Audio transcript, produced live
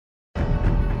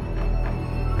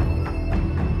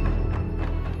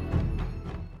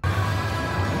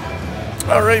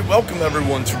All right, welcome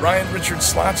everyone to Ryan Richards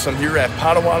Slots. I'm here at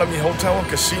Potawatomi Hotel and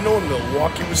Casino in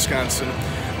Milwaukee, Wisconsin.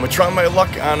 I'm gonna try my luck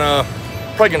on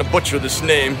probably gonna butcher this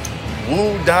name,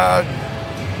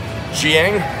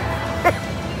 Jiang.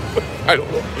 I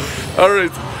don't know. All right,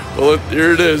 well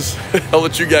here it is. I'll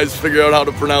let you guys figure out how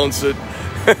to pronounce it.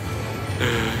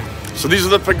 So these are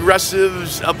the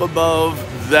progressives up above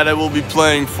that I will be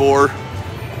playing for.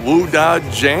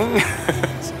 Jiang.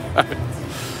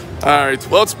 All right,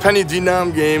 well, it's penny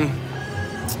denom game.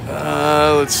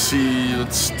 Let's see,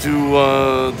 let's do,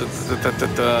 is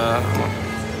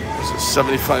it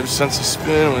 75 cents a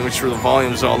spin? Let me make sure the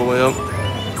volume's all the way up.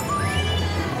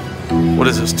 What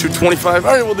is this, 225?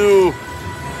 All right, we'll do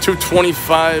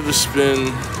 225 a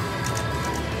spin.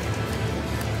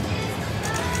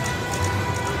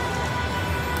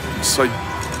 So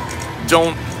I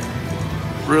don't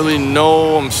really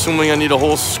know. I'm assuming I need a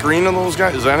whole screen of those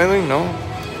guys. Is that anything? No?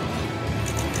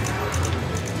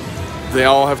 They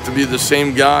all have to be the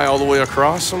same guy all the way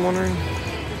across, I'm wondering.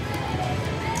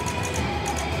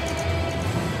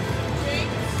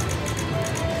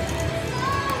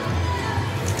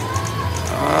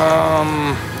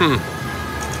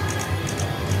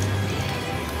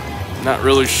 Not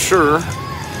really sure.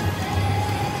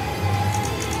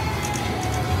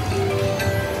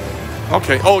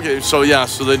 Okay, so yeah,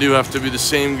 so they do have to be the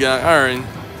same guy. All right.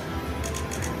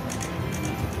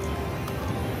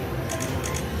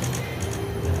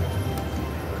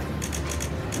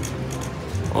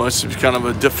 Well, this is kind of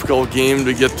a difficult game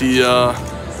to get the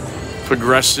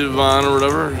progressive on or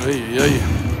whatever.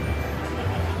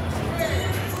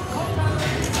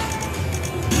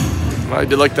 I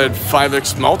did like that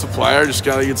 5x multiplier. Just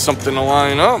gotta get something to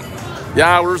line up.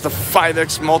 Yeah, where's the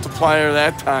 5x multiplier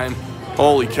that time?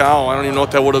 Holy cow, I don't even know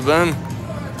what that would have been.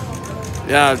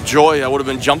 Yeah, joy. I would have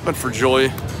been jumping for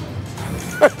joy.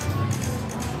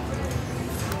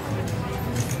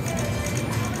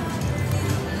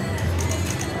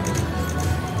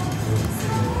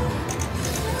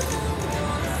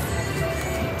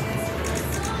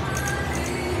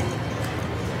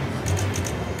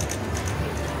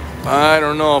 I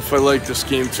don't know if I like this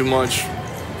game too much.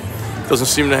 Doesn't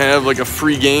seem to have like a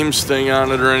free games thing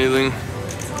on it or anything.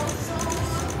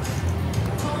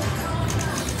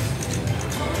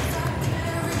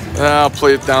 I'll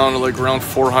play it down to like around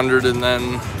 400 and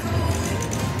then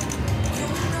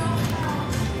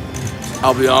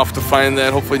I'll be off to find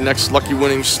that hopefully next lucky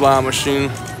winning slot machine.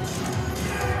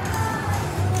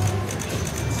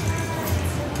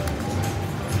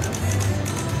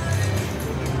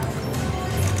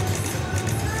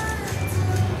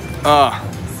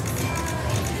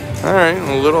 All right,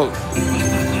 a little,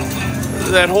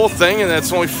 that whole thing, and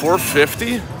that's only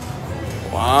 450.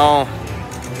 Wow.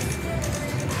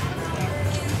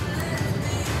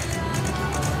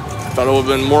 I thought it would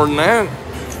have been more than that.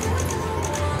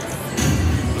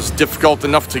 It was difficult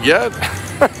enough to get.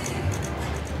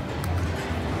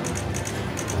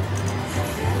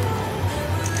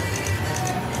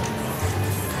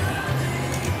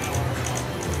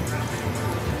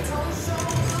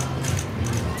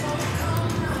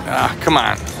 Come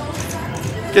on.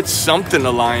 Get something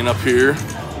to line up here.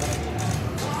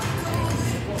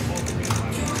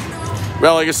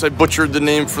 Well, I guess I butchered the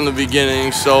name from the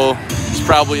beginning, so he's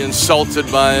probably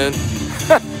insulted by it.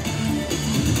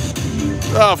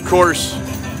 Oh, of course.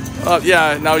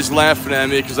 Yeah, now he's laughing at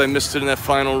me because I missed it in that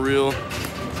final reel.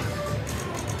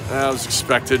 That was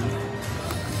expected.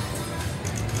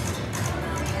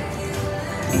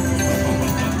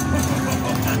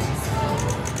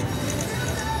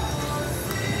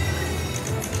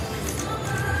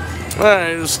 All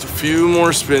right, just a few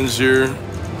more spins here.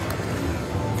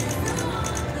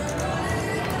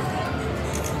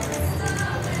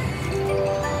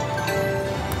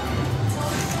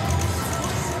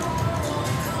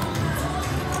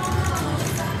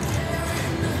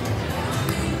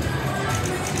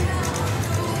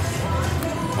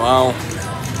 Wow.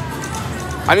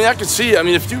 I mean, I could see, I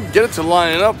mean, if you get it to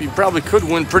line up, you probably could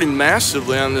win pretty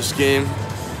massively on this game.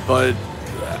 But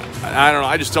I don't know,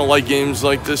 I just don't like games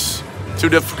like this. Too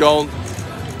difficult.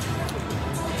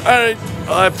 All right,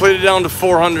 I played it down to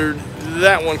 400.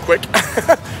 That one quick.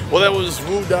 Well, that was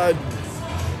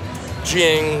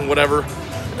Jiang, whatever.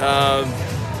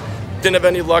 Didn't have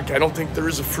any luck. I don't think there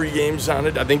is a free games on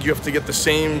it. I think you have to get the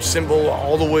same symbol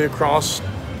all the way across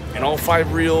in all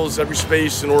 5 reels, every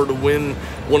space, in order to win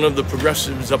one of the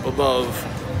progressives up above.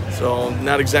 So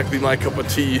not exactly my cup of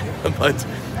tea, but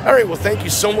all right, well, thank you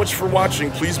so much for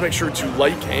watching. Please make sure to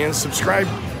like and subscribe.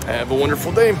 Have a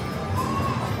wonderful day.